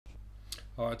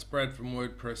Hi, it's Brad from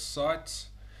Wordpress Sites.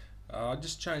 I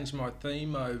just changed my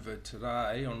theme over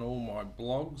today on all my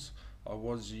blogs. I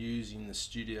was using the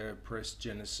Studio Press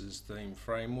Genesis theme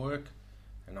framework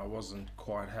and I wasn't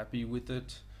quite happy with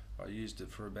it. I used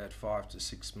it for about 5 to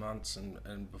 6 months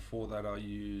and before that I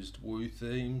used Woo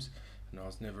themes and I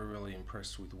was never really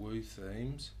impressed with Woo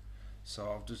themes.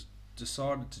 So I've just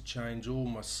decided to change all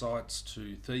my sites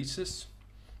to thesis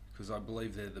because I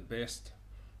believe they're the best.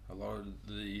 A lot of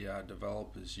the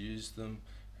developers use them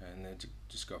and they've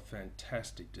just got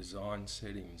fantastic design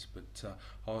settings, but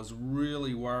I was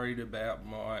really worried about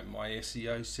my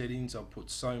SEO settings. I put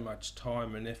so much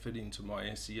time and effort into my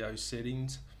SEO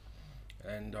settings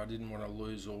and I didn't want to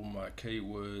lose all my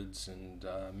keywords and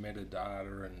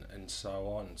metadata and so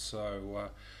on.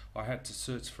 So I had to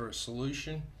search for a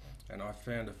solution and I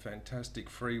found a fantastic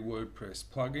free WordPress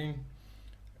plugin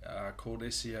called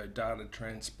SEO Data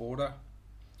Transporter,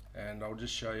 and I'll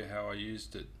just show you how I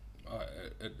used it.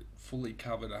 It fully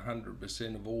covered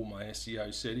 100% of all my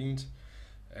SEO settings,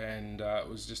 and it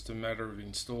was just a matter of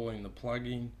installing the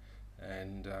plugin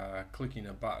and clicking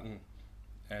a button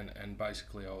and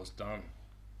basically I was done.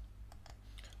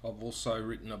 I've also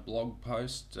written a blog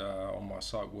post on my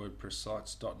site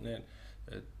wordpresssites.net.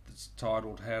 It's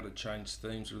titled How to Change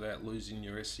Themes Without Losing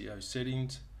Your SEO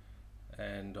Settings,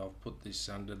 and I've put this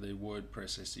under the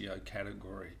WordPress SEO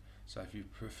category. So if you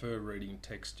prefer reading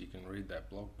text, you can read that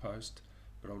blog post,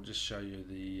 but I'll just show you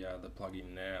the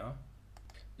plugin now.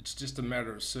 It's just a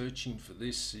matter of searching for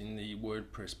this in the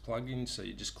WordPress plugin. So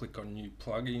you just click on New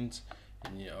Plugins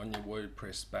on your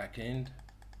WordPress backend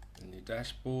in your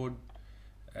dashboard,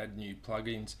 add New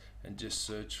Plugins, and just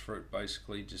search for it.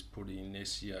 Basically, just put in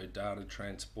SEO Data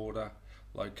Transporter,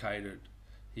 locate it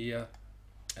here,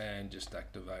 and just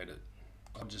activate it.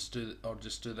 I'll just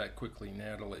do that quickly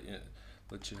now to let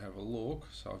you have a look.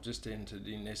 So I've just entered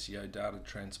in SEO Data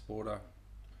Transporter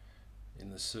in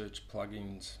the search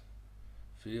plugins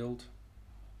field,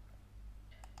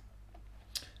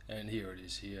 and here it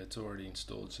is. Here it's already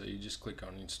installed, so you just click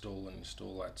on install and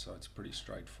install that. So it's pretty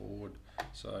straightforward.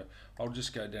 So I'll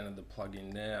just go down to the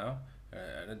plugin now,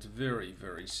 and it's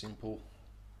very simple.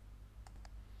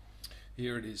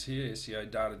 Here it is. Here, SEO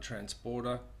Data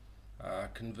Transporter,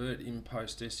 convert in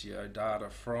post SEO data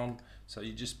from. So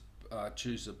you just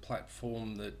choose a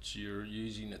platform that you're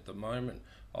using at the moment.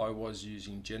 I was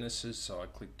using Genesis, so I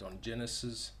clicked on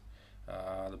Genesis.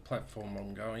 The platform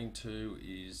I'm going to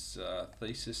is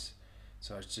Thesis,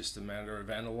 so it's just a matter of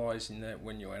analysing that.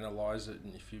 When you analyse it,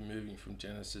 and if you're moving from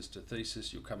Genesis to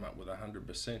Thesis, you'll come up with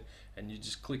 100%, and you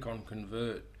just click on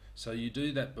Convert. So you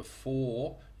do that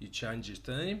before you change your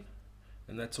theme,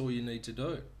 and that's all you need to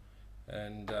do.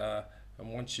 And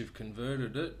once you've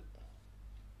converted it,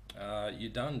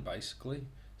 you're done basically.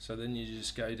 So then you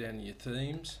just go down to your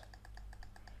themes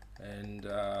and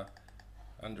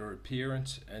under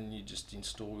appearance, and you just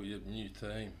install your new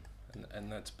theme, and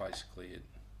that's basically it.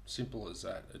 Simple as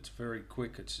that. It's very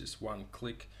quick. It's just one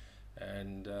click,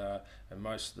 and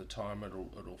most of the time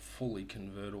it'll fully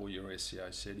convert all your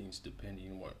SEO settings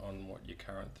depending on what your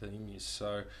current theme is.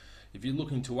 So if you're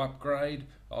looking to upgrade,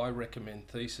 I recommend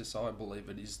Thesis. I believe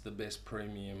it is the best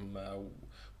premium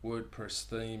WordPress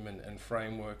theme and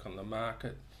framework on the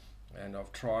market, and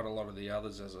I've tried a lot of the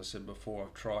others. As I said before,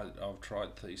 I've tried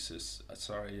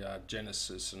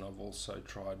Genesis, and I've also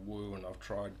tried Woo, and I've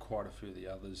tried quite a few of the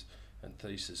others, and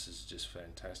Thesis is just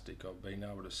fantastic. I've been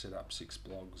able to set up 6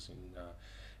 blogs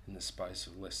in the space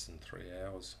of less than 3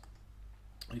 hours.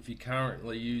 If you're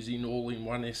currently using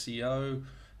all-in-one SEO,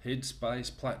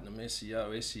 Headspace, Platinum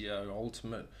SEO, SEO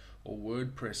Ultimate, or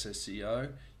WordPress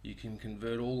SEO, you can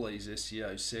convert all these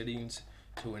SEO settings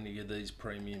to any of these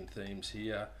premium themes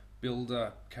here.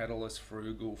 Builder, Catalyst,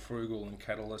 Frugal and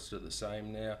Catalyst are the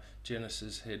same now.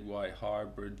 Genesis, Headway,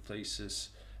 Hybrid, Thesis,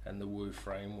 and the Woo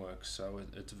framework. So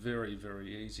it's very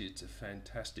easy. It's a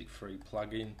fantastic free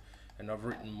plugin, and I've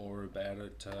written more about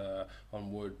it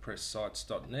on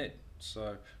WordPresssites.net.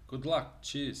 So good luck.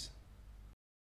 Cheers.